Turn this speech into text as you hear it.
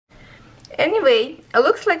Anyway, it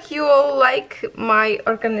looks like you all like my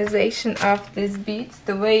organization of these beads,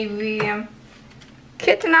 the way we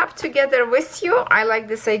kitten up together with you. I like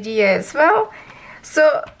this idea as well.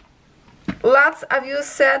 So lots of you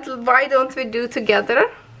said, why don't we do together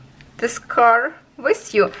this car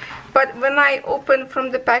with you? But when I open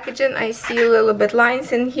from the packaging, I see a little bit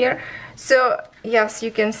lines in here. So yes,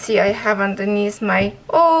 you can see I have underneath my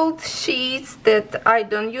old sheets that I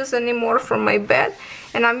don't use anymore for my bed,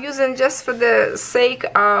 and I'm using just for the sake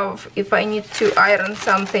of if I need to iron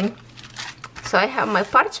something. So I have my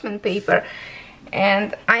parchment paper,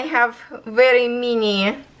 and I have very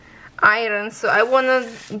mini iron, so I want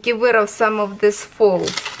to get rid of some of this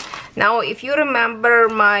folds. Now if you remember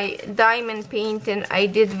my diamond painting I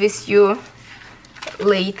did with you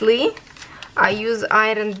lately, I use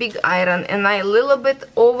iron, big iron, and I a little bit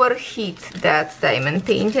overheat that diamond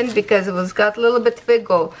painting because it was got a little bit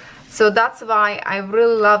wiggle. So that's why I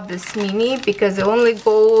really love this mini, because it only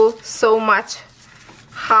go so much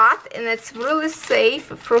hot and it's really safe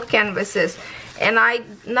for canvases. And I'm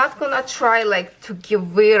not gonna try like to get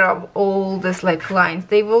rid of all this like lines.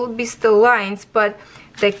 They will be still lines, but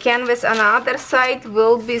the canvas on the other side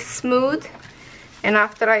will be smooth, and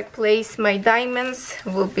after I place my diamonds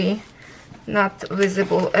will be not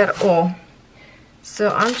visible at all. So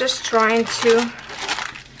I'm just trying to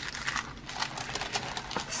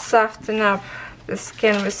soften up this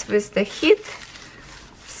canvas with the heat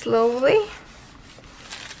slowly.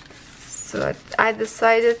 So I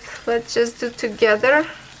decided let's just do together.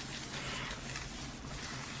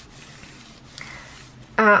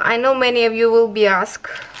 I know many of you will be asked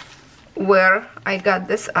where I got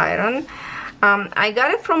this iron. I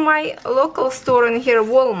got it from my local store in here,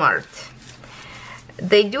 Walmart.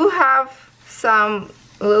 They do have some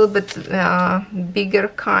a little bit bigger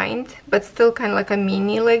kind, but still kind of like a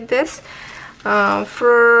mini like this,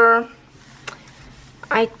 for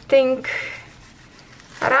I think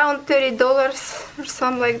around $30 or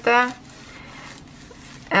something like that.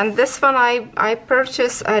 And this one I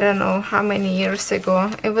purchased, I don't know how many years ago.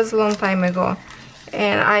 It was a long time ago,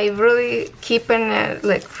 and I really keeping it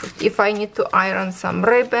like if I need to iron some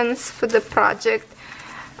ribbons for the project,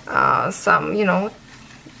 some, you know,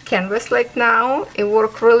 canvas like now, it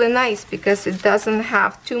worked really nice because it doesn't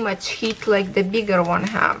have too much heat like the bigger one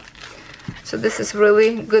have. So this is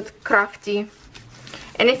really good crafty.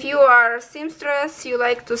 And if you are a seamstress, you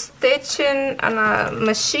like to stitch in on a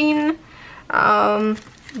machine,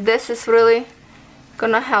 this is really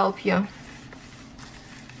gonna help you.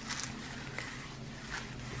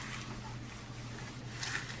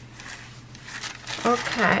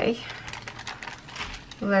 Okay,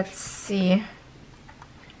 let's see.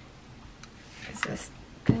 Is this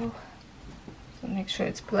still? So make sure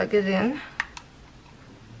it's plugged in.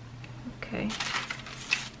 Okay.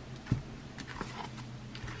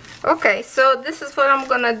 Okay, so this is what I'm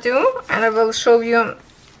gonna do, and I will show you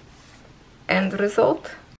end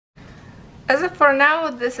result. As of for now,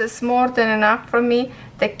 this is more than enough for me.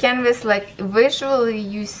 The canvas, like visually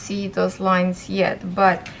you see those lines yet,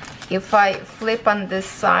 but if I flip on this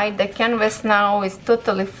side, the canvas now is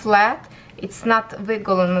totally flat. It's not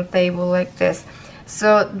wiggle on the table like this.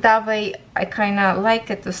 So that way I kind of like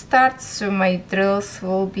it to start, so my drills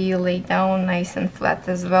will be laid down nice and flat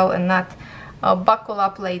as well, and not buckle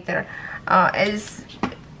up later. As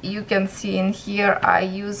you can see in here, I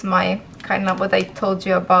use my kind of what I told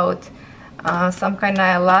you about, some kind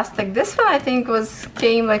of elastic. This one I think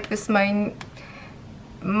came like with my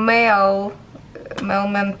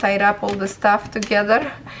mailman tied up all the stuff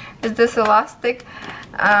together with this elastic,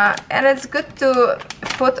 and it's good to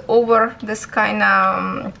put over this kind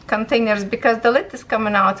of containers because the lid is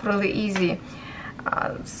coming out really easy,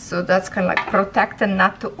 so that's kind of like protected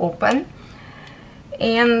not to open.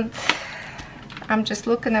 And I'm just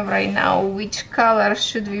looking at right now which color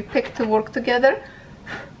should we pick to work together.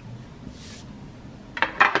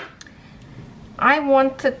 I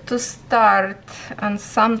wanted to start on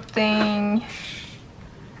something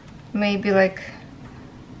maybe like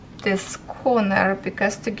this corner,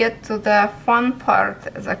 because to get to the fun part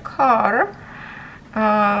as a car,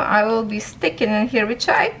 I will be sticking in here, which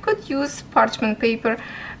I could use parchment paper,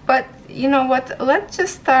 but you know what, let's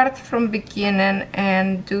just start from beginning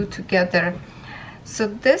and do together. So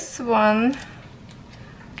this one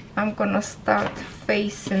I'm gonna start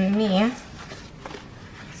facing me,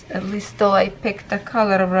 at least till I picked the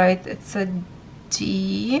color right. It's a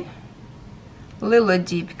G, little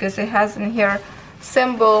G, because it has in here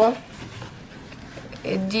symbol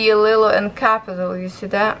D, little, and capital. You see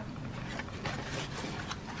that?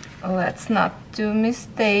 Let's not do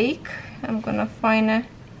mistake. I'm gonna find a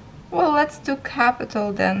Well, let's do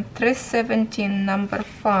capital then. 317, number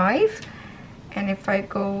 5. And if I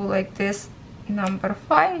go like this, number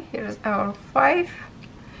 5, here's our 5.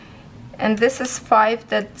 And this is 5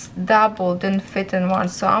 that's double, didn't fit in one.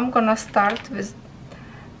 So I'm gonna start with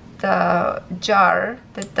the jar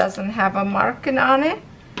that doesn't have a marking on it,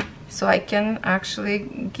 so I can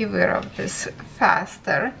actually get rid of this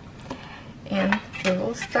faster. And we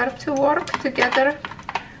will start to work together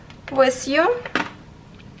with you.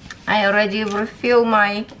 I already refilled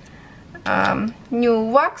my new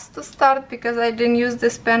wax to start because I didn't use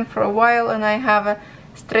this pen for a while, and I have a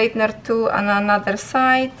straightener tool on another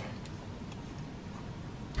side.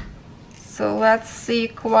 So let's see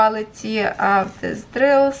quality of these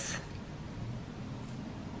drills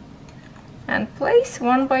and place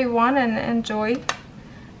one by one and enjoy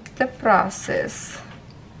the process.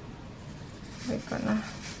 We're gonna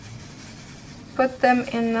put them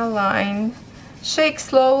in a line. Shake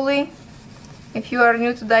slowly. If you are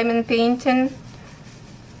new to diamond painting,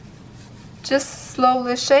 just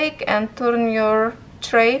slowly shake and turn your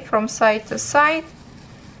tray from side to side,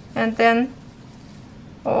 and then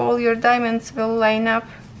all your diamonds will line up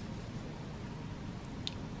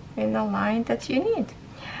in the line that you need.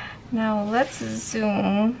 Now let's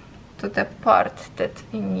zoom to the part that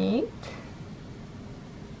we need.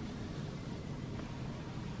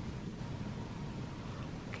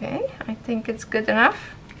 Okay, I think it's good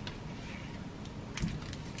enough.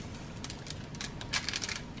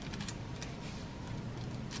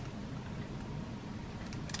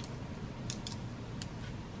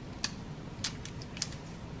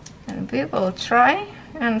 We will try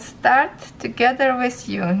and start together with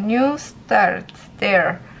you. New start.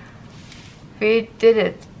 There, we did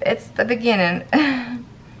it. It's the beginning.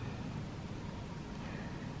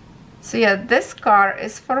 So yeah, this car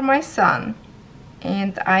is for my son,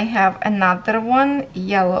 and I have another one,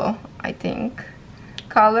 yellow, I think,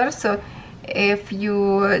 color. So if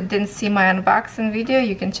you didn't see my unboxing video,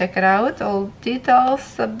 you can check it out, all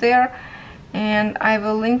details up there, and I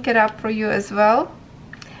will link it up for you as well.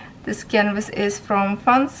 This canvas is from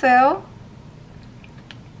Fansells.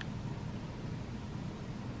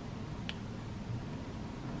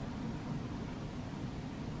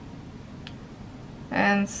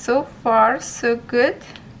 And so far, so good.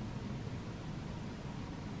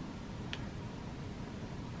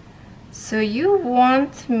 So you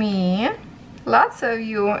want me, lots of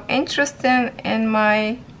you interested in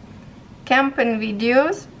my camping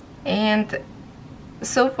videos, and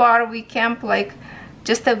so far we camp like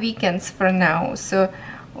just a weekends for now. So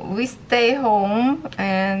we stay home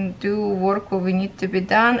and do work what we need to be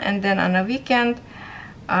done, and then on a weekend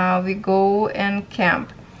we go and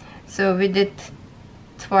camp. So we did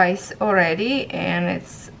twice already, and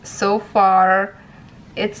it's so far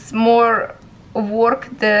it's more work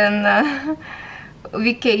than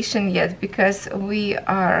vacation yet, because we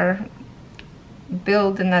are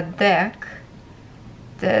building a deck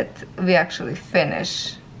that we actually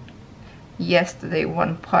finished yesterday,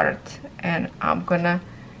 one part, and I'm gonna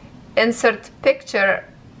insert picture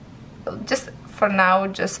just for now,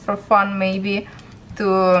 just for fun, maybe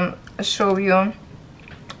to show you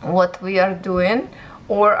what we are doing.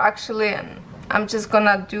 Or actually I'm just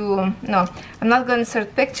gonna do, no, I'm not gonna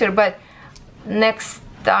insert picture, but next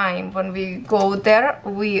time when we go there,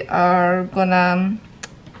 we are gonna,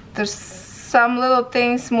 there's some little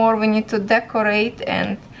things more we need to decorate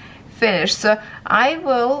and finish. So I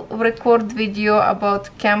will record video about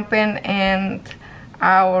camping and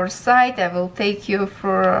our site. I will take you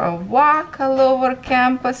for a walk all over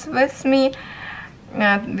campus with me,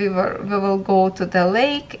 and we will go to the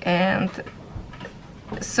lake, and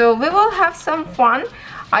so we will have some fun.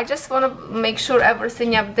 I just want to make sure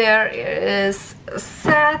everything up there is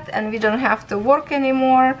set and we don't have to work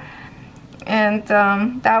anymore, and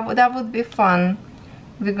that would be fun.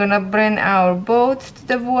 We're gonna bring our boat to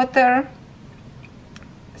the water,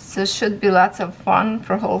 so should be lots of fun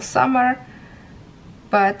for whole summer.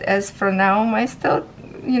 But as for now, my still,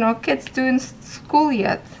 you know, kids doing school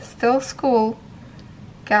yet, still school.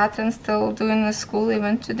 Catherine's still doing the school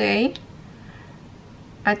even today.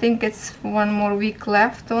 I think it's one more week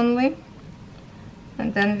left only,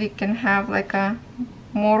 and then we can have like a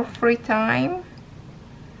more free time.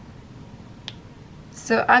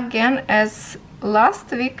 So again, as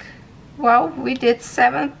last week, wow, we did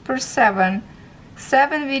 7 per 7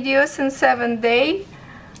 videos in 7 days.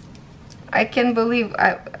 I can't believe,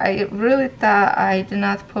 I really thought I did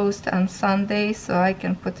not post on Sunday so I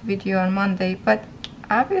can put video on Monday, but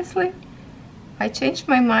obviously I changed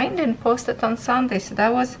my mind and posted on Sunday. So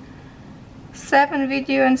that was 7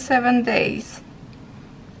 videos in 7 days,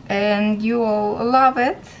 and you all love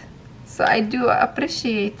it. So I do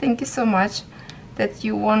appreciate, thank you so much that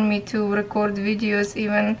you want me to record videos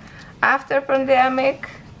even after pandemic,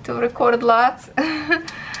 to record lots.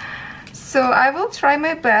 So I will try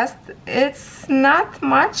my best. It's not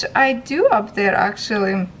much I do up there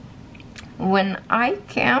actually. When I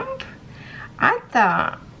camp, I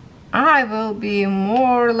thought I will be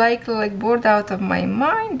more likely like bored out of my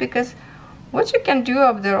mind, because what you can do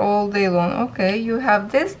up there all day long, okay, you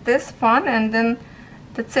have this fun and then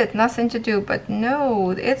that's it, nothing to do. But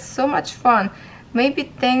no, it's so much fun.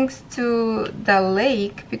 Maybe thanks to the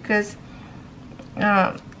lake, because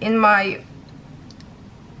in my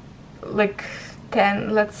like 10,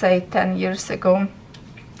 let's say 10 years ago,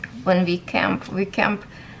 when we camp,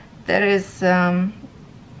 there is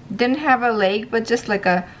didn't have a lake, but just like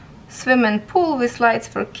a swimming pool with slides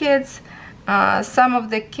for kids. Some of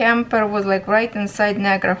the camper was like right inside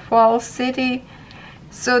Niagara Falls city,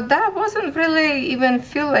 so that wasn't really even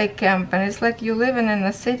feel like camping. It's like you living in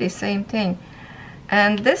a city, same thing.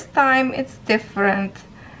 And this time it's different.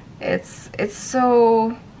 It's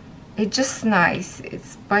just nice.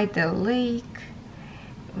 It's by the lake.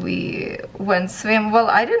 We went swim. Well,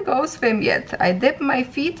 I didn't go swim yet. I dipped my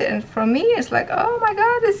feet, and for me it's like, oh my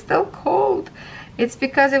god, it's still cold. It's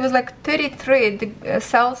because it was like 33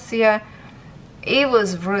 Celsius. It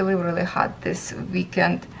was really hot this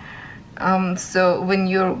weekend. So when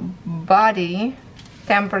your body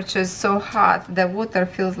temperature is so hot, the water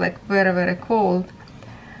feels like very cold.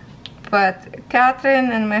 But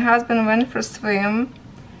Catherine and my husband went for a swim,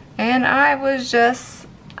 and I was just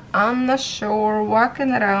on the shore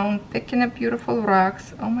walking around picking up beautiful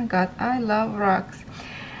rocks. Oh my god, I love rocks.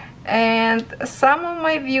 And some of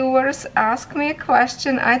my viewers asked me a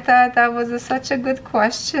question. I thought that was such a good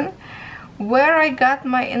question, where I got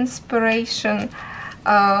my inspiration,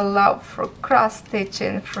 love for cross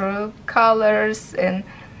stitching, for colors and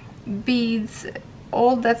beads,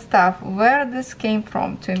 all that stuff, where this came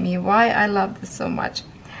from to me, why I love this so much.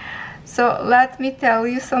 So let me tell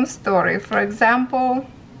you some story. For example,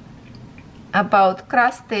 about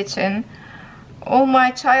cross stitching. All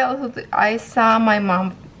my childhood I saw my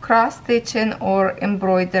mom cross stitching or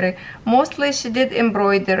embroidery. Mostly she did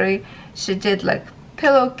embroidery. She did like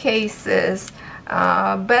pillowcases,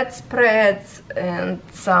 bedspreads, and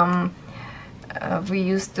some we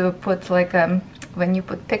used to put like when you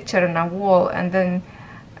put picture on a wall, and then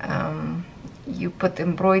you put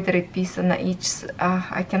embroidery piece on each.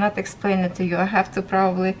 I cannot explain it to you. I have to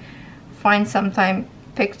probably find sometime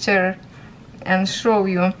picture and show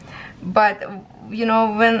you. But you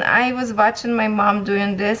know, when I was watching my mom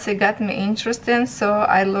doing this, it got me interested, so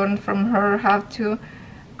I learned from her how to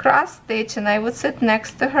cross stitch, and I would sit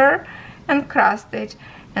next to her and cross stitch.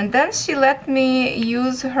 And then she let me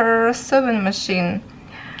use her sewing machine.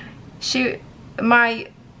 My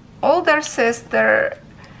older sister,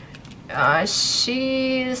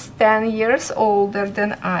 she's 10 years older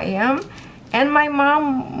than I am, and my mom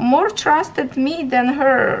more trusted me than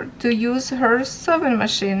her to use her sewing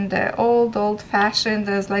machine, the old-fashioned,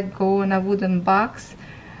 that's like go in a wooden box,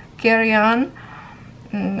 carry on.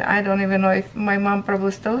 I don't even know if my mom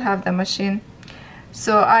probably still have the machine.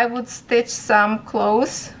 So I would stitch some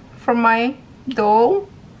clothes for my doll.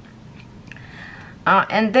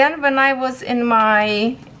 And then when I was in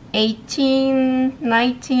my 18,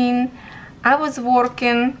 19, I was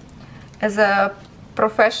working as a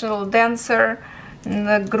professional dancer in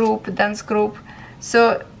a dance group.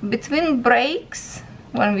 So between breaks,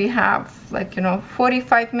 when we have like, you know,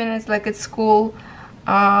 45 minutes like at school,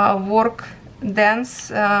 work, dance,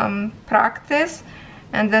 practice,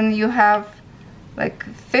 and then you have like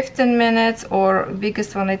 15 minutes, or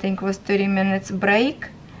biggest one I think was 30 minutes break.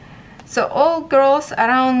 So all girls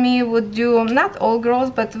around me would do, not all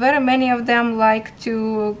girls, but very many of them like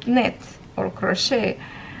to knit or crochet.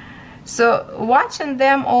 So watching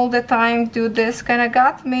them all the time do this kind of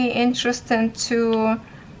got me interested to,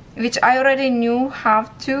 which I already knew how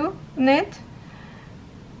to knit.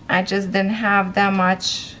 I just didn't have that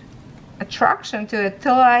much attraction to it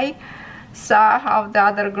till I saw how the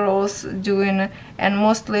other girls doing, and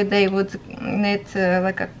mostly they would knit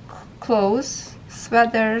like a clothes,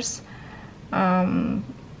 sweaters,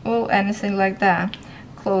 well, anything like that,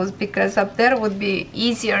 clothes, because up there would be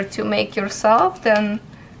easier to make yourself than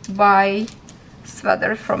buy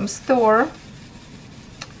sweater from store.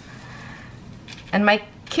 And my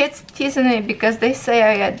kids teasing me because they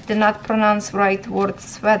say I did not pronounce right word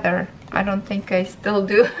sweater. I don't think I still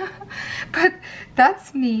do. But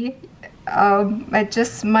that's me.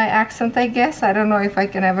 Just my accent, I guess. I don't know if I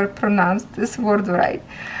can ever pronounce this word right.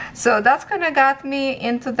 So that's kind of got me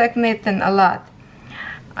into the knitting a lot.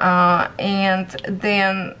 And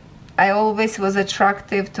then I always was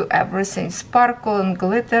attractive to everything sparkle and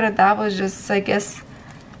glitter. That was just, I guess,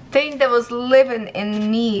 thing that was living in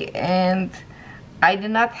me, and I did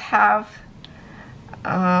not have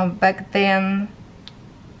back then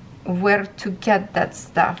where to get that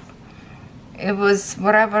stuff. It was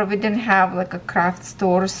wherever. We didn't have like a craft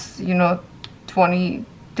stores, you know, 20,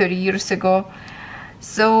 30 years ago.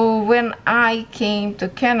 So when I came to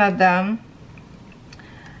Canada,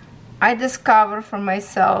 I discovered for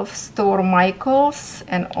myself store Michaels,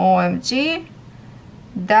 and OMG,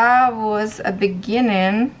 that was a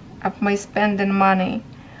beginning of my spending money.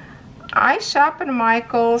 I shop in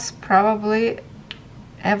Michaels probably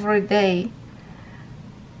every day.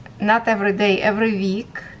 Not every day, every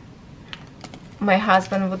week. My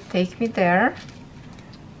husband would take me there,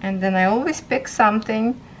 and then I always pick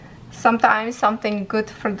something. Sometimes something good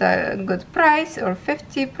for the good price, or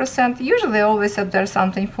 50%. Usually always up there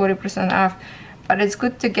something 40% off. But it's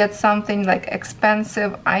good to get something like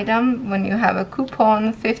expensive item when you have a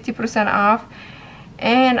coupon, 50% off.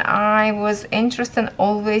 And I was interested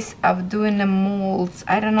always of doing the molds.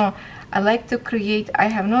 I don't know, I like to create. I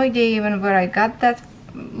have no idea even where I got that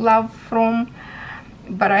love from,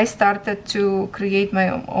 but I started to create my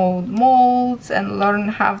own molds and learn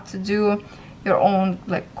how to do your own,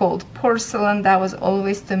 like, cold porcelain. That was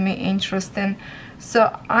always to me interesting.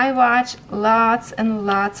 So I watch lots and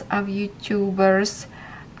lots of YouTubers,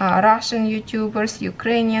 Russian YouTubers,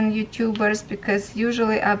 Ukrainian YouTubers, because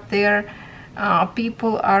usually up there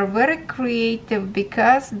people are very creative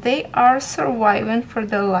because they are surviving for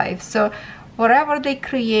their life. So whatever they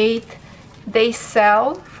create, they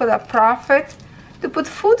sell for the profit to put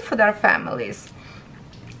food for their families.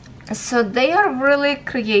 So they are really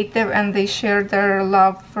creative, and they share their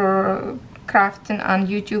love for crafting on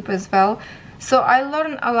YouTube as well. So I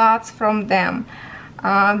learned a lot from them.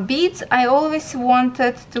 Beads, I always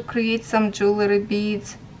wanted to create some jewelry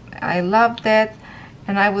beads. I love that,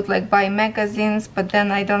 and I would like buy magazines, but then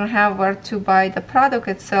I don't have where to buy the product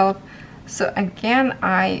itself. So again,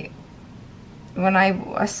 when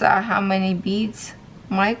I saw how many beads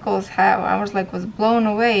Michaels have, I was blown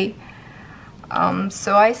away.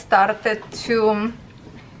 So I started to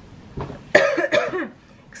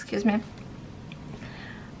excuse me,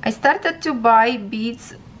 I started to buy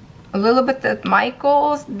beads a little bit at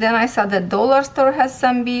Michaels. Then I saw the dollar store has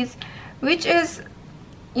some beads, which is,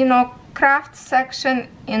 you know, craft section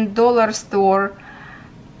in dollar store.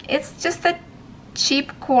 It's just a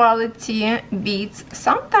cheap quality beads.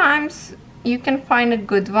 Sometimes you can find a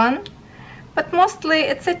good one, but mostly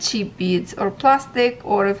it's a cheap beads or plastic,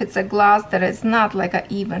 or if it's a glass that is not like a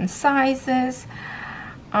even sizes.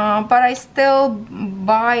 But I still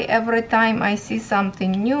buy every time I see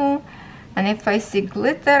something new. And if I see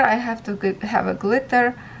glitter, I have to have a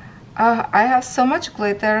glitter. I have so much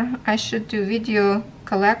glitter. I should do video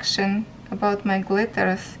collection about my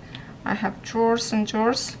glitters. I have drawers and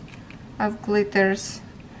drawers of glitters.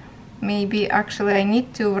 Maybe actually I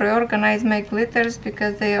need to reorganize my glitters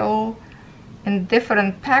because they are all in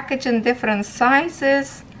different package and different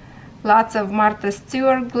sizes. Lots of Martha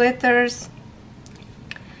Stewart glitters.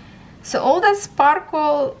 So all that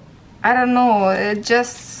sparkle, I don't know, it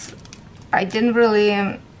just, I didn't really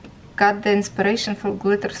got the inspiration for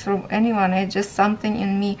glitters from anyone. It's just something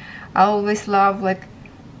in me. I always love, like,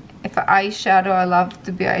 if eyeshadow, I love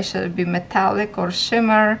to be eyeshadow be metallic or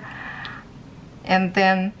shimmer. And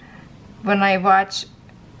then when I watch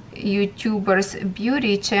YouTubers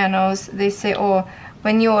beauty channels, they say, oh,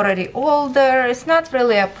 when you're already older, it's not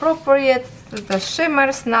really appropriate. The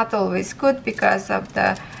shimmer's not always good because of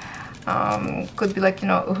the could be like, you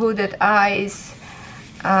know, hooded eyes,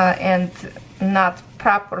 and not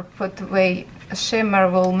proper put away shimmer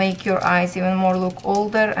will make your eyes even more look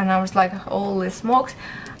older. And I was like, holy smokes,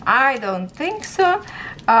 I don't think so.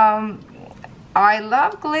 I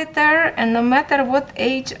love glitter, and no matter what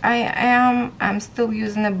age I am, I'm still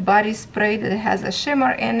using a body spray that has a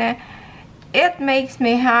shimmer in it. It makes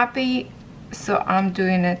me happy, so I'm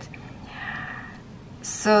doing it.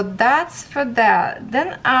 So that's for that.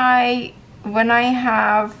 Then when I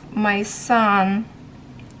have my son,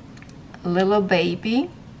 little baby,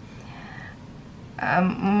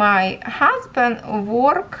 my husband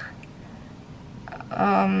work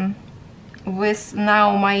with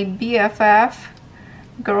now my BFF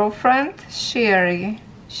girlfriend, Sherry.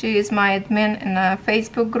 She is my admin in a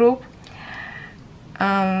Facebook group.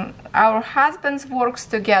 Our husbands works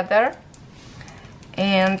together,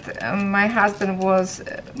 and my husband was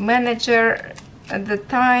manager at the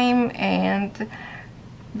time, and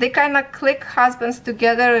they kind of click husbands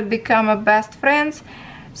together, become best friends.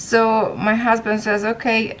 So my husband says,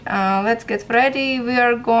 okay, let's get ready. We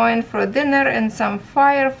are going for dinner and some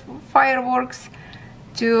fireworks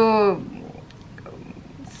to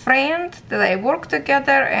friend that I work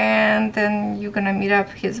together, and then you're gonna meet up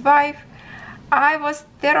his wife. I was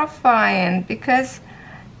terrified because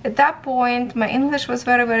at that point my English was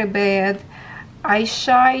very, very bad. I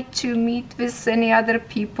shy to meet with any other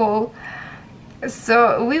people.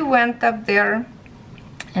 So we went up there,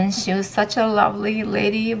 and she was such a lovely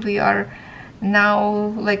lady. We are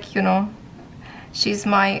now, like, you know, she's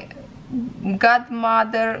my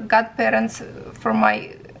godmother, godparents for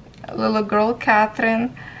my little girl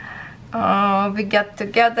Catherine. We get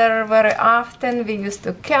together very often. We used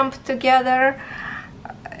to camp together,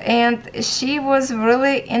 and she was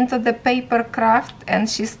really into the paper craft, and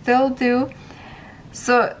she still do.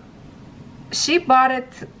 So she bought it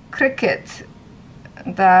Cricut,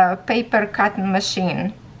 the paper cutting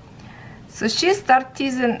machine. So she started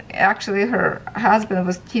teasing, actually her husband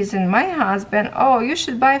was teasing my husband, oh, you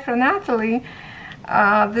should buy for Natalie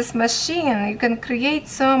this machine, you can create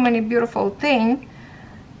so many beautiful things.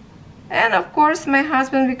 And of course my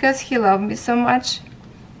husband, because he loved me so much,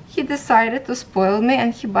 he decided to spoil me,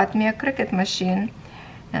 and he bought me a Cricut machine.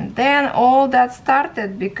 And then all that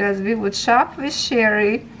started, because we would shop with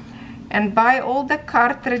Sherry and buy all the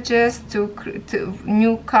cartridges to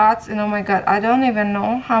new cuts. And oh my god, I don't even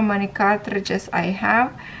know how many cartridges I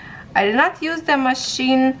have. I did not use the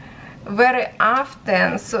machine very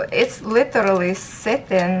often, so it's literally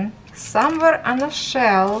sitting somewhere on a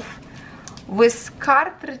shelf with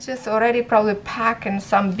cartridges already probably packed in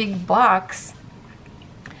some big box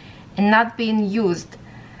and not being used.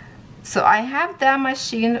 So I have that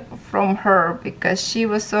machine from her because she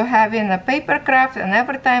was so heavy in the paper craft, and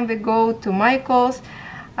every time we go to Michael's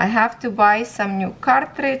I have to buy some new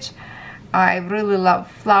cartridge. I really love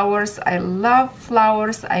flowers. I love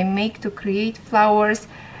flowers. I make to create flowers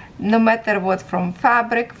no matter what, from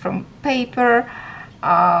fabric, from paper,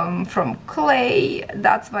 from clay.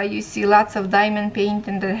 That's why you see lots of diamond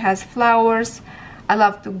painting that has flowers. I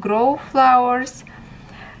love to grow flowers.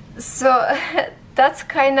 So that's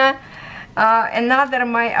kind of another,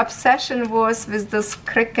 my obsession was with this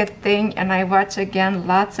Cricut thing, and I watch again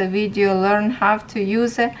lots of video, learn how to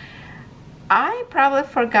use it. I probably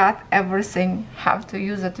forgot everything how to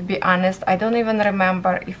use it, to be honest. I don't even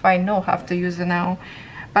remember if I know how to use it now,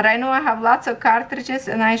 but I know I have lots of cartridges,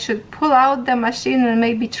 and I should pull out the machine and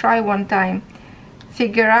maybe try one time,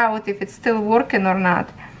 figure out if it's still working or not.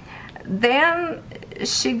 Then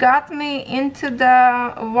she got me into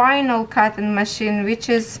the vinyl cutting machine, which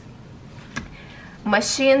is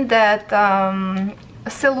machine that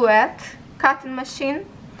silhouette cutting machine.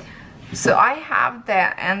 So I have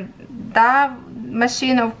that, and that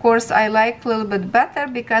machine, of course, I like a little bit better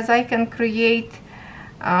because I can create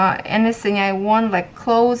anything I want, like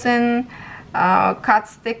clothing, cut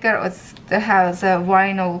sticker. It has a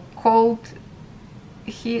vinyl cold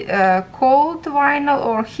vinyl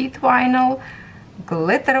or heat vinyl,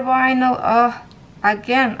 glitter vinyl.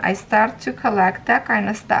 Again, I start to collect that kind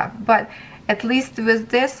of stuff, but at least with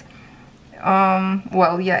this,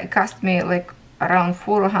 well, yeah, it cost me like around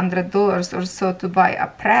 $400 or so to buy a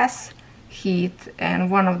press heat. And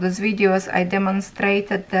one of those videos I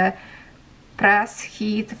demonstrated the press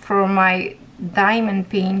heat for my diamond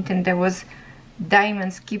paint, and there was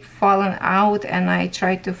diamonds keep falling out, and I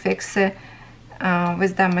tried to fix it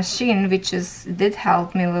with that machine, which did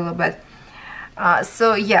help me a little bit.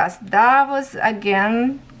 So yes, that was,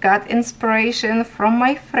 again, got inspiration from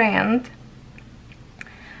my friend.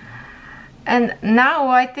 And now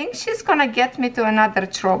I think she's gonna get me to another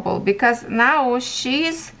trouble, because now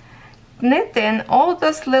she's knitting all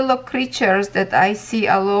those little creatures that I see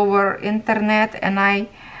all over internet, and I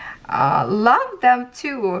love them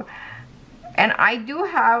too. And I do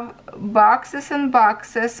have boxes and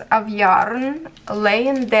boxes of yarn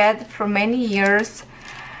laying dead for many years.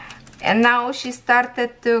 And now she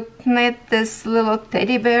started to knit these little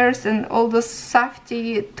teddy bears and all those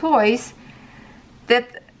softy toys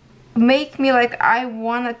that make me like I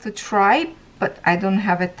wanted to try, but I don't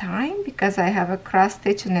have a time because I have a cross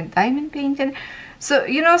stitch and a diamond painting. So,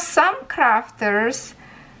 you know, some crafters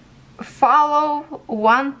follow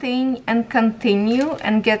one thing and continue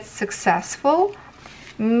and get successful.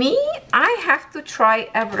 Me, I have to try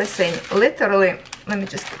everything. Literally, let me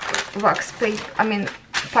just put wax paper, I mean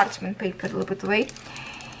parchment paper a little bit away.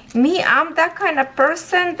 Me, I'm that kind of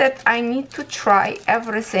person that I need to try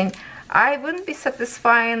everything. I wouldn't be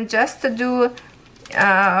satisfied just to do,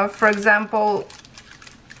 for example,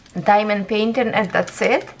 diamond painting and that's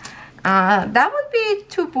it. That would be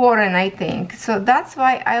too boring, I think. So that's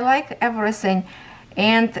why I like everything.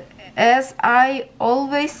 And as I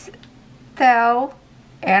always tell,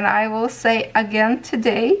 and I will say again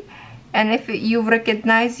today, and if you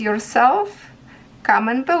recognize yourself,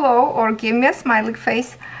 comment below or give me a smiley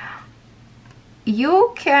face.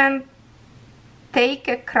 You can take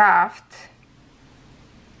a craft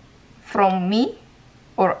from me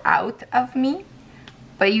or out of me,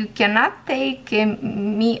 but you cannot take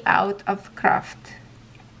me out of craft.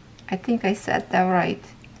 I think I said that right.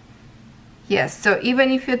 Yes, so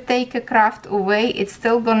even if you take a craft away, it's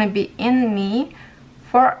still gonna be in me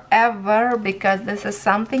forever, because this is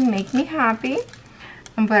something make me happy.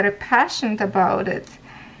 I'm very passionate about it,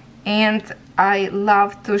 and I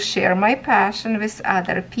love to share my passion with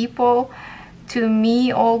other people. To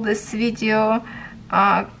me, all this video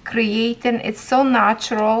creating, it's so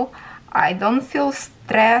natural. I don't feel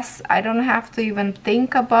stress. I don't have to even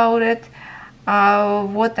think about it,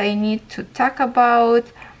 what I need to talk about.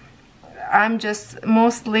 I'm just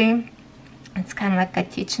mostly, it's kind of like a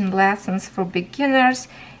teaching lessons for beginners.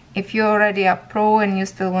 If you're already a pro and you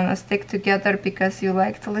still want to stick together because you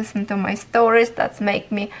like to listen to my stories, that's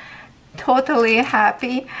make me totally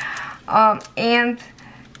happy. And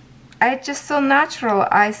I just so natural.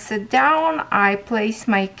 I sit down, I place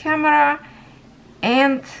my camera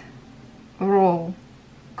and roll,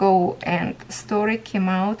 go, and story came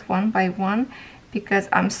out one by one because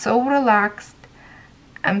I'm so relaxed.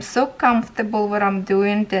 I'm so comfortable what I'm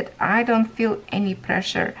doing that I don't feel any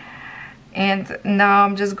pressure. And now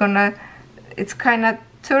I'm just gonna, it's kind of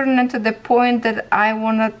turned into the point that I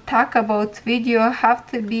want to talk about video, have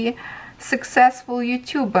to be successful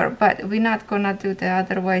YouTuber, but we're not gonna do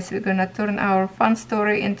that. Otherwise we're gonna turn our fun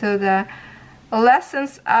story into the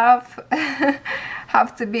lessons of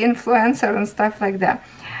have to be influencer and stuff like that.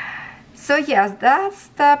 So yes, that's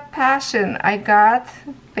the passion. I got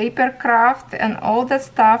paper craft and all that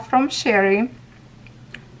stuff from Sherry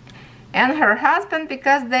and her husband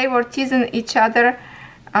because they were teasing each other.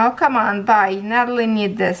 Oh, come on, bye, Natalie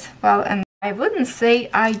need this. Well, and I wouldn't say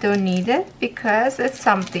I don't need it because it's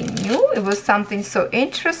something new. It was something so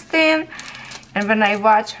interesting. And when I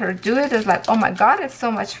watch her do it, it's like, oh my God, it's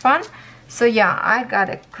so much fun. So yeah, I got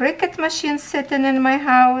a Cricut machine sitting in my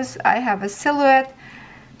house. I have a Silhouette.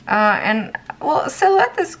 And well,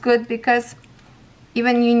 Silhouette is good because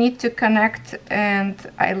even you need to connect, and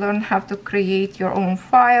I learned how to create your own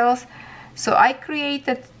files. So I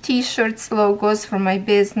created t-shirts, logos for my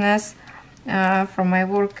business, for my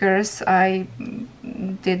workers. I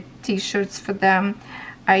did t-shirts for them.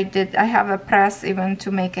 I have a press even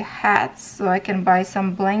to make a hats, so I can buy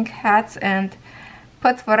some blank hats and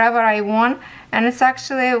put whatever I want. And it's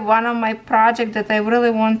actually one of my projects that I really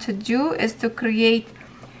want to do is to create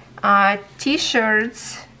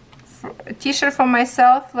t-shirts, t-shirt for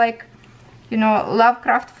myself, like, you know,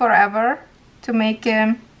 Lovecraftforever, to make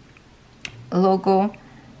a logo,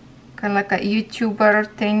 kind of like a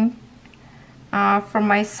YouTuber thing, for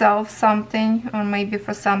myself, something, or maybe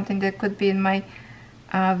for something that could be in my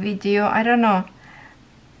video. I don't know.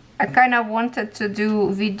 I kind of wanted to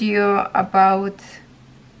do video about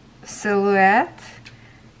Silhouette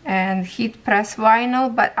and heat press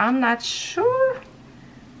vinyl, but I'm not sure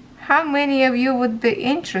how many of you would be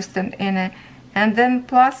interested in it. And then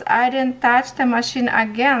plus I didn't touch the machine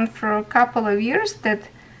again for a couple of years, that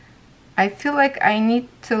I feel like I need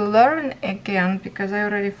to learn again because I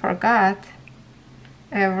already forgot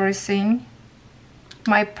everything.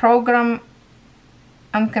 My program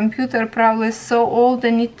on computer probably is so old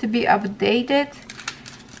they need to be updated,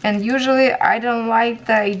 and usually I don't like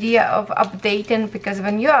the idea of updating because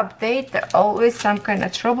when you update, there always some kind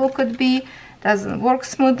of trouble could be, doesn't work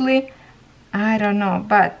smoothly. I don't know,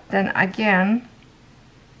 but then again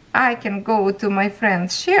I can go to my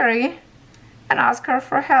friend Sherry and ask her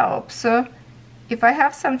for help. So if I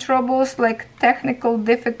have some troubles like technical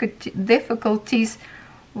difficulties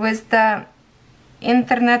with the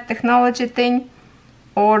internet technology thing,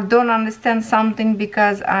 or don't understand something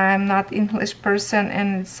because I'm not English person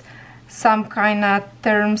and it's some kind of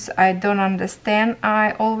terms I don't understand,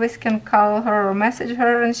 I always can call her or message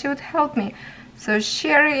her and she would help me. So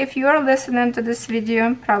Sherry, if you are listening to this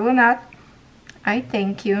video, probably not, I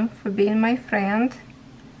thank you for being my friend.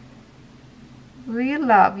 We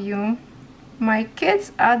love you. My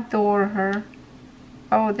kids adore her.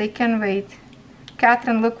 Oh, they can't wait.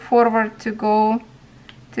 Catherine look forward to go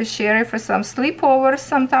to Sherry for some sleepovers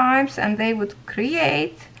sometimes, and they would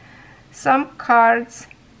create some cards.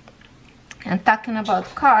 And talking about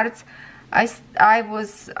cards, I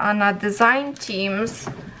was on a design teams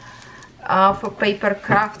for paper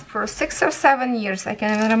craft for 6 or 7 years, I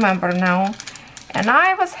can't even remember now. And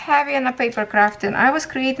I was heavy on a paper craft, and I was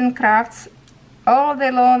creating crafts all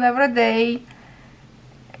day long, every day.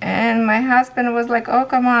 And my husband was like, oh,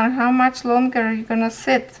 come on, how much longer are you gonna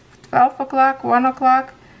sit? 12 o'clock, 1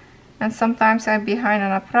 o'clock? And sometimes I'm behind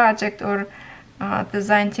on a project, or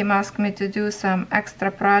design team asked me to do some extra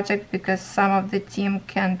project because some of the team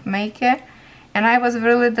can't make it. And I was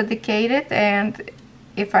really dedicated, and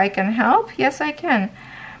if I can help, yes, I can.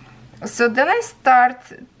 So then I start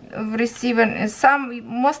receiving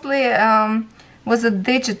some, mostly was a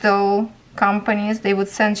digital companies. They would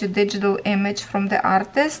send you digital image from the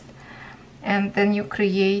artist, and then you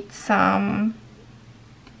create some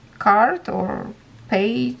card or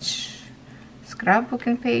page,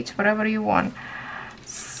 scrapbooking page, whatever you want.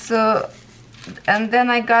 So, and then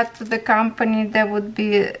I got to the company that would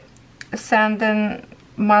be sending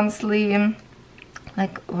monthly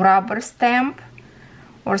like rubber stamp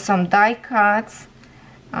or some die cuts.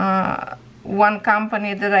 One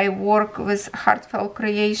company that I work with, Heartfelt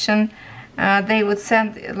Creation, they would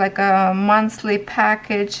send like a monthly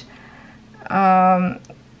package,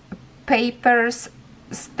 papers,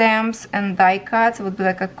 stamps, and die cuts. It would be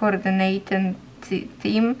like a coordinating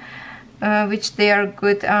team, which they are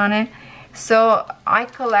good on it. So I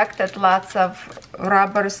collected lots of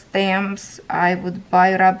rubber stamps. I would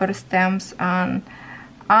buy rubber stamps on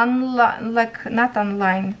like not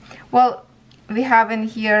online. Well, we have in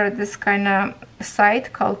here this kind of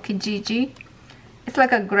site called Kijiji. It's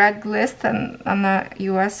like a Craigslist on the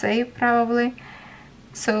USA probably.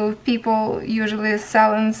 So people usually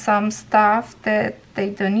selling some stuff that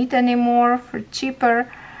they don't need anymore for cheaper.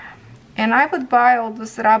 And I would buy all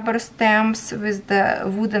those rubber stamps with the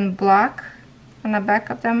wooden block on the back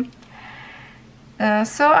of them.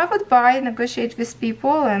 So I would buy, negotiate with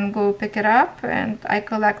people, and go pick it up. And I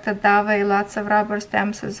collected that way lots of rubber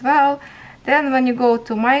stamps as well. Then when you go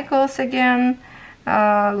to Michael's again,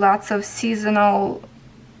 lots of seasonal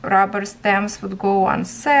rubber stamps would go on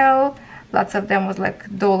sale. Lots of them was like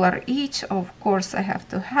 $1 each. Of course I have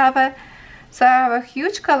to have it. So I have a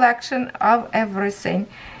huge collection of everything.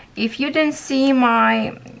 If you didn't see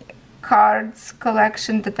my cards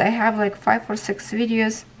collection that I have, like 5 or 6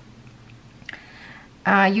 videos,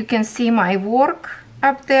 you can see my work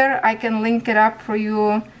up there. I can link it up for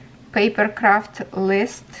you, paper craft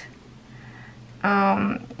list,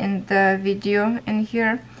 in the video in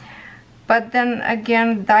here. But then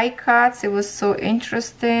again, die cuts, it was so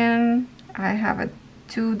interesting. I have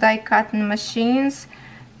 2 die cutting machines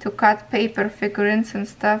to cut paper figurines and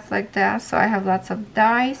stuff like that. So I have lots of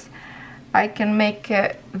dies. I can make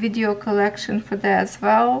a video collection for that as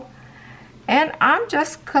well. And I'm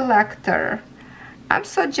just collector. I'm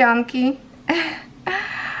so junky.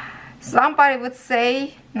 Somebody would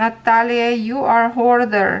say, Natalia, you are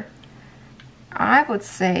hoarder. I would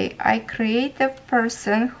say I creative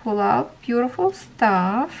person who love beautiful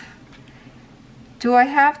stuff. Do I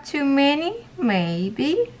have too many?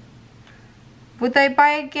 Maybe. Would I buy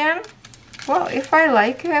again? Well, if I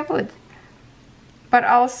like it, I would. But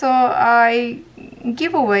also I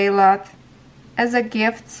give away a lot as a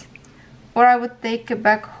gift, or I would take it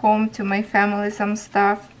back home to my family, some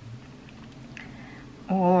stuff,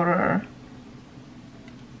 or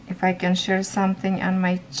if I can share something on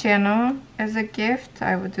my channel as a gift,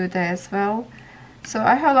 I would do that as well. So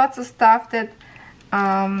I have lots of stuff that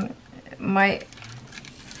my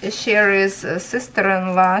Sherry's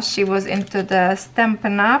sister-in-law, she was into the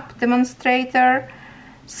Stampin' Up demonstrator.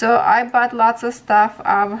 So I bought lots of stuff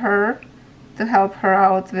of her to help her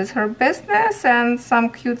out with her business, and some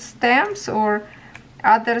cute stamps or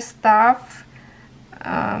other stuff.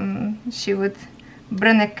 She would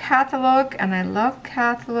bring a catalog, and I love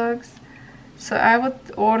catalogs. So I would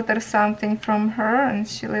order something from her, and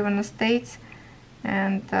she lives in the States.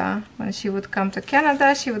 And when she would come to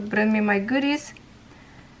Canada, she would bring me my goodies.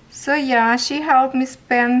 So yeah, she helped me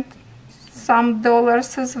spend some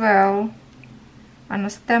dollars as well on a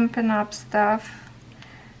Stampin' Up stuff.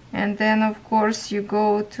 And then of course you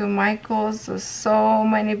go to Michael's. There's so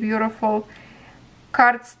many beautiful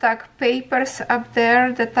cardstock papers up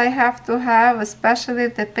there that I have to have, especially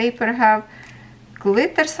if the paper have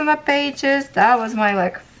glitters on the pages. That was my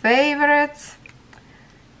like favorites.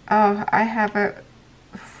 Oh, I have a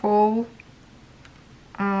full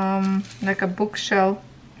like a bookshelf,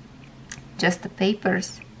 just the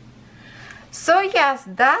papers. So yes,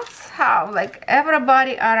 that's how like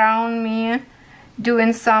everybody around me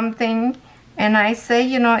doing something, and I say,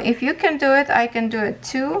 you know, if you can do it, I can do it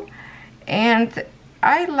too. And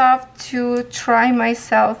I love to try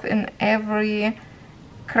myself in every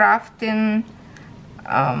crafting,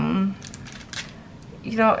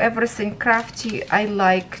 you know, everything crafty I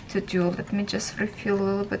like to do. Let me just refill a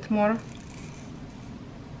little bit more.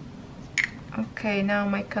 Okay, now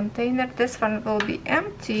my container, this one will be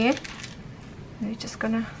empty. We're just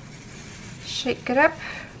gonna shake it up.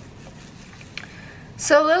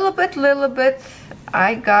 So little bit,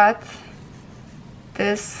 I got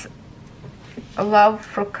this love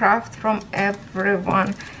for craft from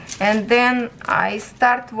everyone. And then I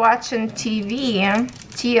start watching TV,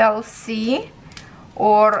 TLC,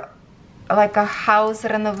 or like a house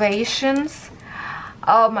renovations.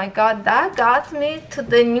 Oh my god, that got me to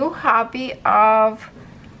the new hobby of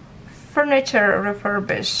furniture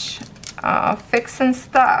refurbish, fixing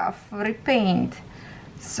stuff, repaint.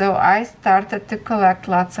 So I started to collect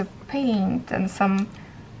lots of paint and some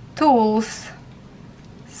tools,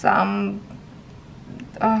 some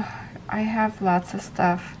I have lots of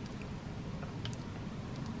stuff.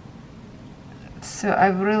 So I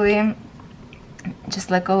really, just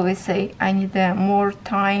like I always say, I need more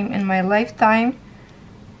time in my lifetime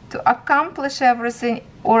to accomplish everything,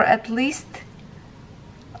 or at least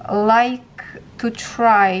like to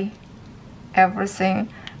try everything.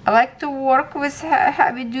 I like to work with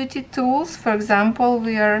heavy-duty tools. For example,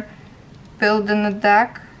 we are building a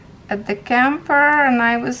deck at the camper, and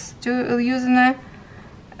I was using a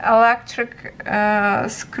electric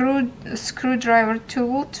screwdriver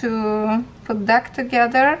tool to put deck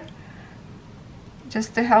together,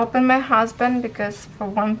 just to help my husband, because for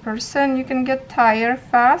one person you can get tired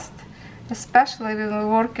fast, especially when we're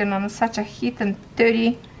working on such a heat and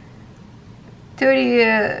 30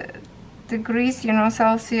 degrees, you know,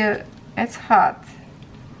 Celsius. It's hot.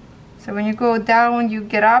 So when you go down, you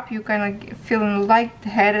get up, you kind of feeling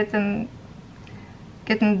lightheaded and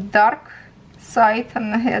getting dark side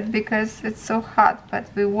on the head because it's so hot. But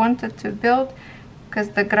we wanted to build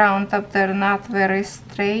because the ground up there not very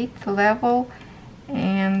straight, level,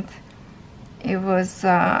 and it was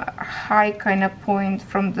a high kind of point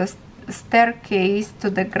from the staircase to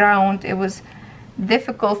the ground. It was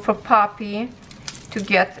difficult for Poppy to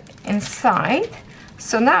get inside.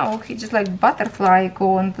 So now he just like butterfly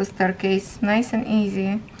go on the staircase, nice and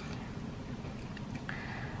easy.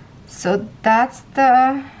 So that's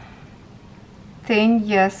the thing.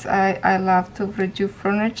 Yes, I love to redo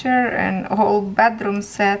furniture, and a whole bedroom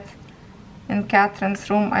set in Catherine's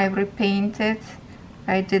room I repainted.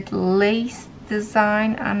 I did lace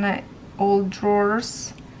design on the old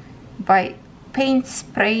drawers by paint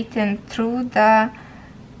spraying through the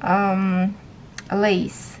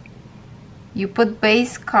lace. You put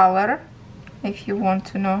base color, if you want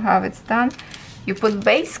to know how it's done. You put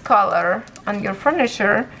base color on your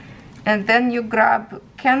furniture, and then you grab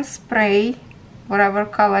can spray, whatever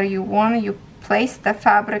color you want. You place the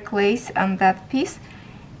fabric lace on that piece,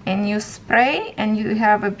 and you spray, and you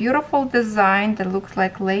have a beautiful design that looks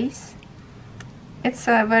like lace. It's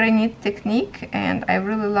a very neat technique, and I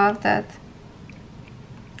really love that.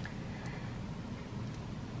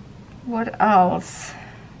 What else?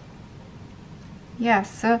 Yeah,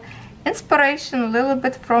 so inspiration a little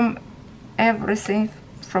bit from everything,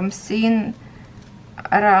 from seeing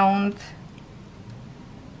around.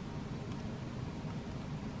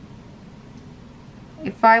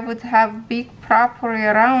 If I would have big property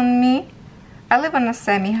around me, I live in a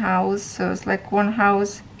semi-house, so it's like one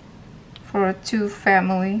house for a two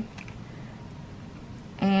family,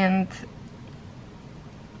 and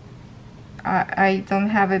I don't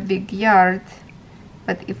have a big yard.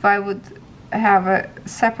 But if I would have a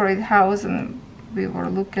separate house, and we were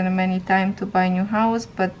looking many times to buy a new house,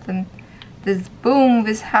 but then this boom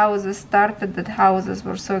with houses started, that houses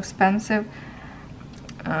were so expensive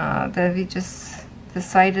that we just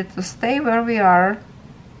decided to stay where we are.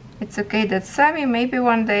 It's okay that semi, maybe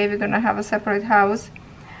one day we're gonna have a separate house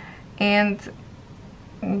and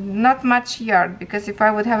not much yard, because if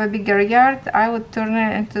I would have a bigger yard, I would turn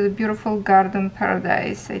it into a beautiful garden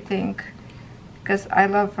paradise, I think, because I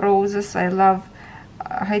love roses, I love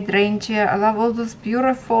hydrangea, I love all those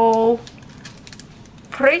beautiful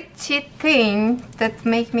pretty things that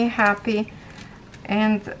make me happy.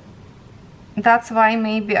 And that's why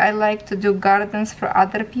maybe I like to do gardens for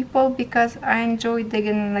other people, because I enjoy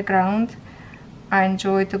digging in the ground, I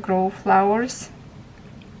enjoy to grow flowers.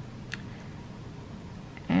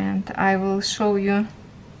 And I will show you,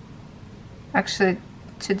 actually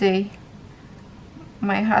today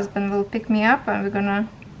my husband will pick me up, and we're gonna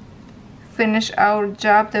finish our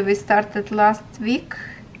job that we started last week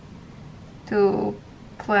to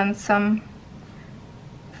plant some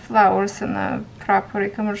flowers in a property,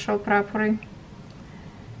 commercial property.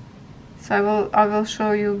 So I will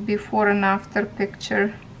show you before and after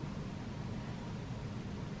picture.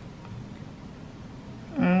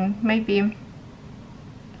 Maybe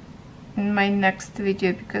in my next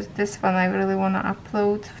video, because this one I really want to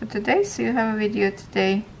upload for today, so you have a video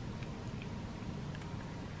today.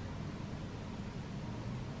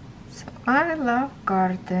 So I love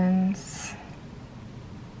gardens.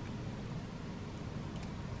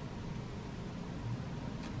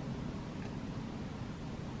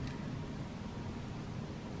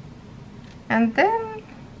 And then,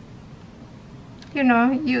 you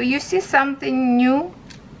know, you see something new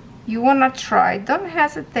you want to try, don't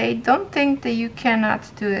hesitate, don't think that you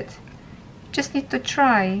cannot do it. You just need to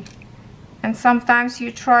try. And sometimes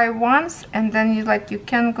you try once and then you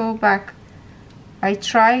can't go back. I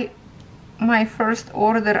tried my first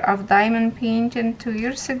order of diamond painting 2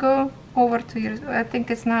 years ago, over 2 years, I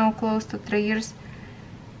think it's now close to 3 years,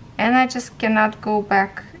 and I just cannot go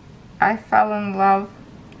back. I fell in love.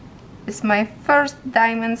 It's my first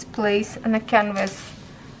diamonds place on a canvas.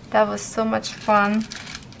 That was so much fun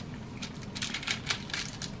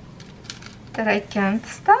that I can't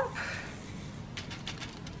stop.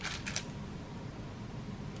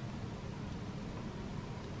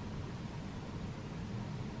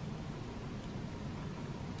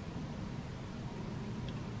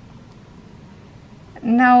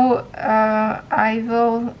 Now I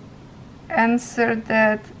will answer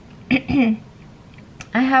that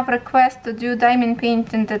I have request to do diamond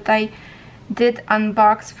painting that I did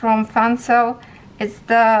unbox from Fansells. It's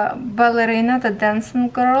the ballerina, the dancing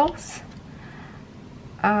girls.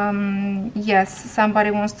 Yes,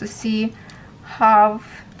 somebody wants to see how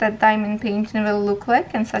that diamond painting will look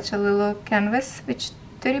like in such a little canvas, which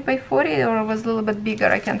 30 by 40 or was a little bit bigger,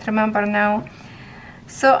 I can't remember now.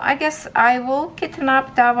 So I guess I will kitten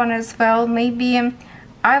up that one as well. Maybe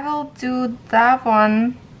I will do that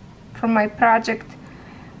one for my project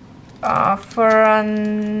for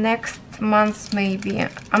next month maybe.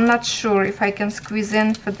 I'm not sure if I can squeeze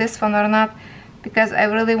in for this one or not, because I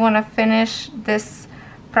really want to finish this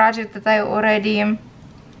project that I already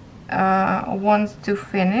want to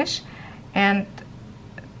finish. And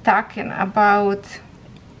talking about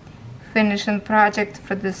finishing project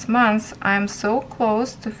for this month, I'm so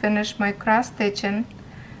close to finish my cross stitching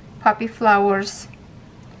poppy flowers.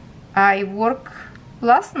 I worked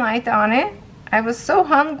last night on it. I was so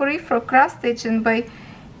hungry for cross stitching by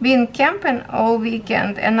being camping all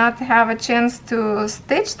weekend and not have a chance to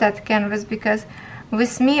stitch that canvas, because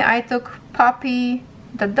with me I took Poppy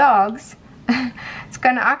the dogs. It's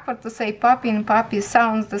kind of awkward to say Poppy and Poppy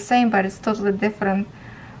sounds the same, but it's totally different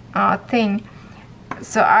thing.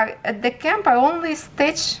 So at the camp I only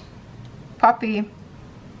stitched Poppy,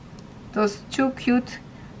 those two cute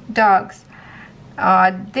dogs.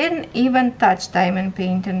 Didn't even touch diamond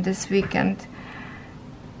painting this weekend.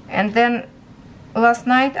 And then last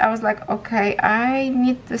night I was like, okay, I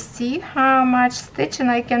need to see how much stitching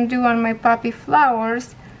I can do on my poppy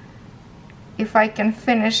flowers, if I can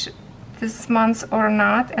finish this month or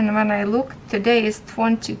not. And when I look, today is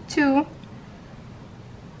 22,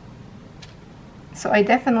 so I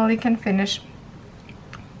definitely can finish,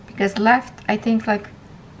 because left I think like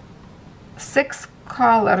 6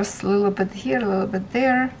 colors, a little bit here, a little bit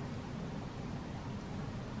there.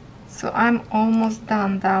 So I'm almost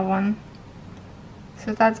done that one.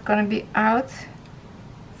 So that's gonna be out,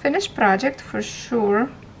 finished project for sure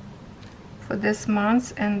for this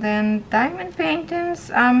month. And then diamond paintings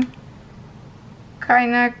I'm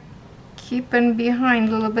kind of keeping behind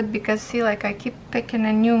a little bit, because see, like I keep picking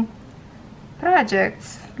a new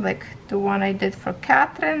projects, like the one I did for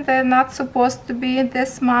Catherine. They're not supposed to be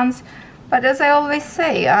this month, but as I always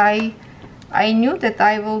say, I knew that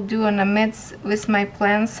I will do in the midst with my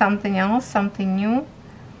plans something else, something new,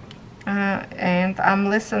 and I'm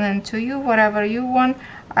listening to you, whatever you want.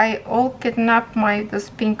 I all kidnap those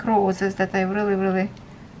pink roses that I really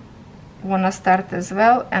want to start as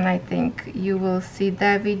well, and I think you will see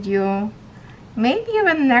that video, maybe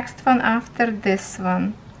even next one after this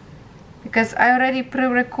one, because I already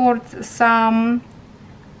pre-record some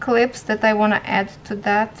clips that I want to add to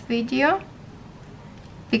that video.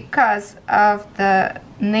 Because of the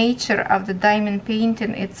nature of the diamond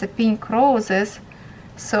painting, it's a pink roses,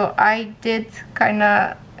 so I did kind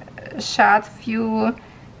of shot few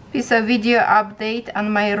piece of video update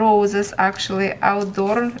on my roses, actually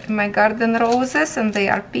outdoor, my garden roses, and they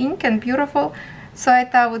are pink and beautiful. So I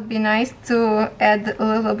thought it would be nice to add a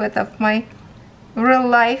little bit of my real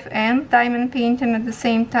life and diamond painting at the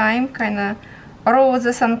same time, kind of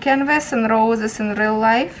roses on canvas and roses in real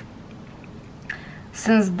life.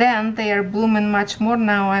 Since then they are blooming much more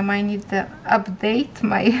now. I might need to update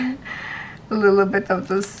my little bit of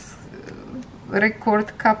this,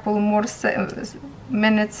 record couple more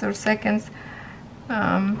minutes or seconds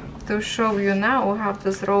to show you now how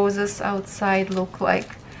those roses outside look like.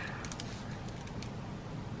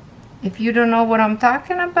 If you don't know what I'm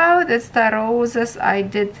talking about, it's the roses I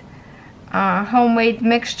did homemade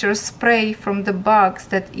mixture spray from the bugs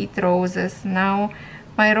that eat roses. Now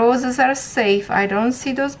my roses are safe. I don't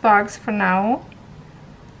see those bugs for now,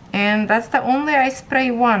 and that's the only I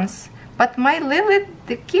spray once. But my lily,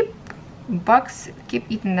 bugs keep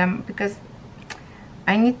eating them, because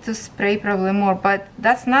I need to spray probably more. But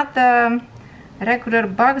that's not the regular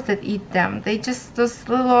bugs that eat them. They just those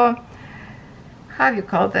little, how you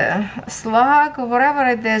call the slug or whatever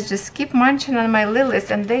it is, just keep munching on my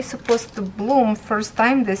lilies, and they supposed to bloom first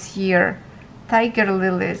time this year. Tiger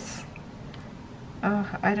lilies.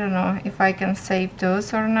 I don't know if I can save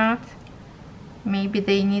those or not. Maybe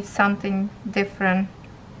they need something different,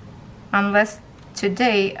 unless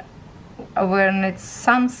today when it's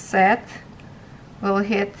sunset will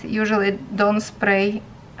hit. Usually don't spray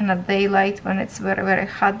in a daylight when it's very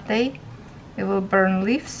hot day, it will burn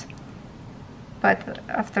leaves. But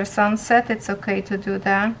after sunset it's okay to do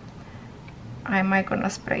that. I might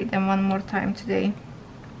gonna spray them one more time today.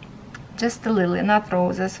 Just a lily, not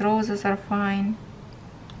roses. Roses are fine.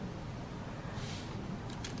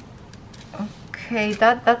 Okay,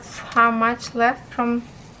 that's how much left from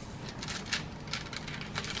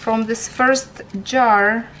this first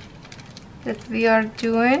jar that we are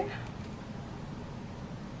doing.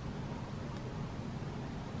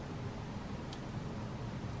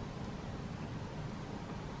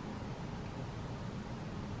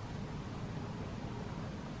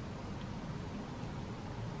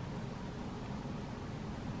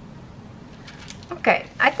 Okay,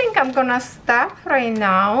 I think I'm gonna stop right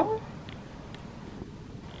now.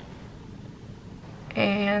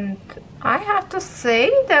 And I have to say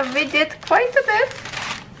that we did quite a bit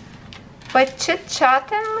by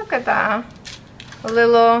chit-chatting. Look at that, a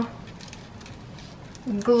little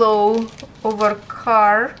glow over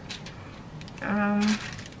car.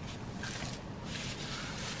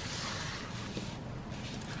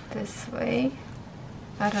 This way,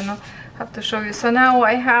 I don't know, have to show you. So now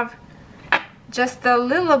I have just a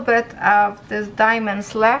little bit of these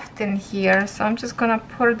diamonds left in here, so I'm just gonna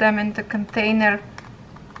pour them in the container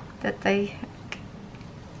that they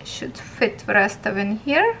should fit the rest of in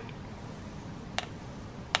here.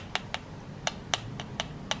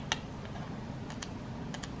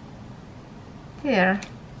 There.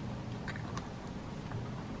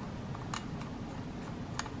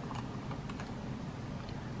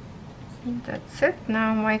 That's it.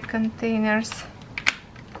 Now my containers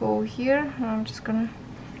go here. I'm just gonna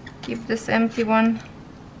keep this empty one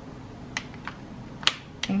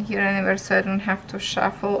in here anywhere so I don't have to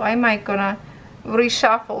shuffle. I might gonna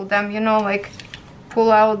reshuffle them, you know, like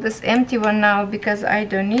pull out this empty one now because I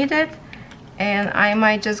don't need it, and I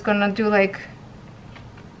might just gonna do like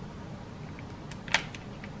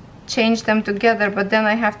change them together, but then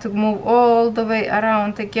I have to move all the way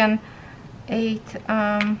around again. 8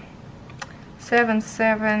 7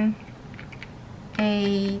 7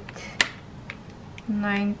 8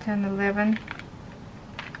 9 10 11,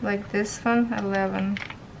 like this one, 11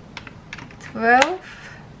 12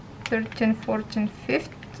 13 14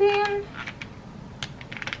 15,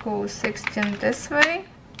 go 16 this way,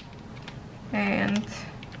 and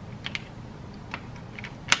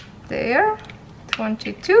there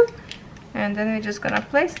 22, and then we're just gonna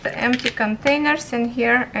place the empty containers in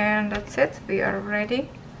here, and that's it. We are ready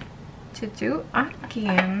to do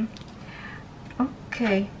again.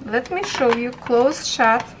 Okay, let me show you close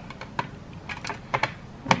shot.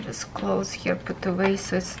 I'll just close here, put away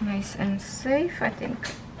so it's nice and safe. I think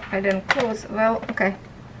I didn't close well. Okay,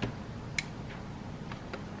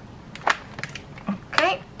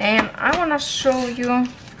 and I want to show you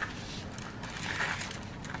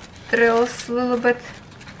drills a little bit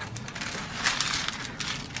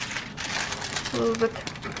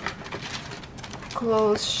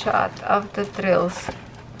close shot of the drills.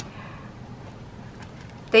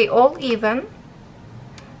 They all even.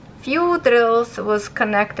 Few drills was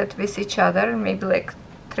connected with each other, maybe like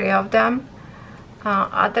 3 of them.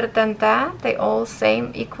 Other than that, they all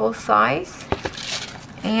same equal size.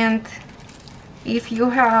 And if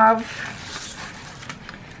you have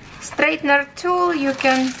straightener tool, you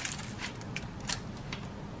can,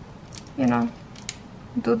 you know,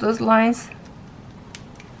 do those lines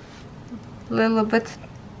a little bit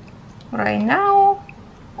right now,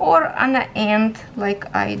 or on the end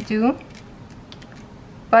like I do.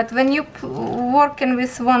 But when you working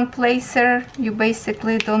with one placer, you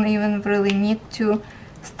basically don't even really need to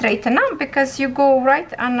straighten up, because you go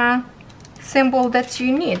right on a symbol that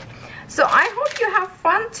you need. So I hope you have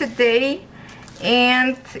fun today,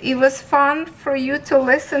 and it was fun for you to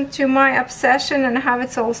listen to my obsession and how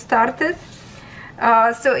it's all started.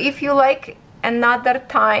 So if you like another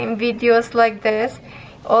time videos like this,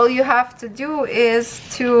 all you have to do is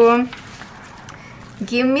to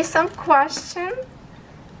give me some question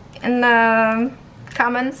in the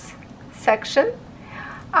comments section.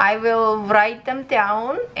 I will write them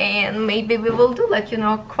down, and maybe we will do, like, you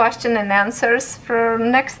know, question and answers for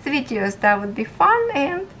next videos. That would be fun.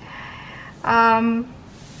 And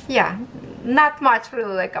yeah, not much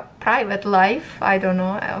really like a private life. I don't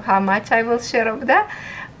know how much I will share of that,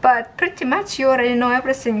 but pretty much you already know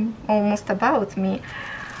everything almost about me.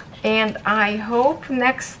 And I hope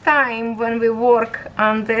next time when we work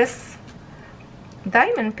on this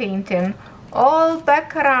diamond painting, all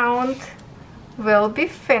background will be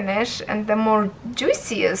finished and the more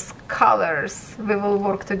juiciest colors we will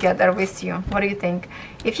work together with you. What do you think?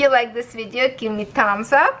 If you like this video, give me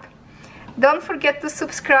thumbs up. Don't forget to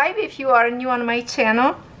subscribe if you are new on my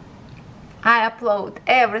channel. I upload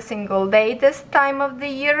every single day this time of the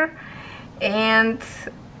year, and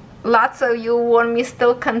lots of you want me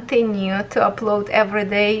still continue to upload every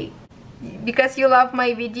day because you love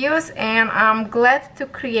my videos, and I'm glad to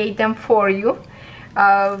create them for you.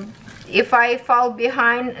 If I fall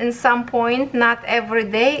behind in some point, not every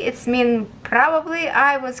day, it's mean probably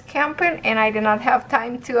I was camping and I did not have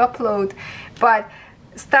time to upload. But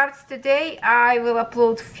starts today, I will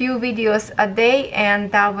upload few videos a day,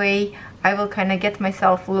 and that way I will kind of get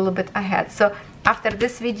myself a little bit ahead. So after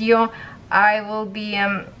this video, I will be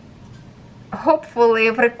hopefully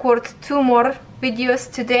record 2 more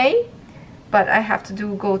videos today, but I have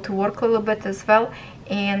to go to work a little bit as well,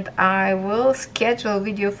 and I will schedule a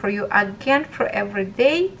video for you again for every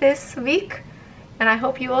day this week, and I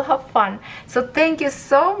hope you will have fun. So thank you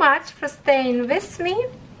so much for staying with me.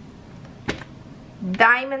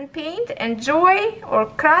 Diamond paint, enjoy, or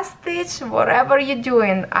cross stitch, whatever you're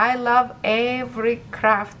doing. I love every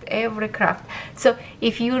craft, every craft. So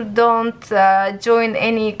if you don't join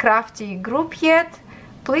any crafty group yet,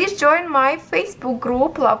 please join my Facebook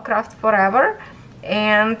group, Lovecraftforever,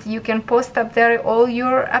 and you can post up there all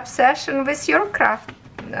your obsession with your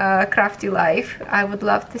crafty life. I would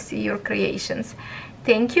love to see your creations.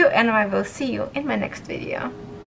 Thank you, and I will see you in my next video.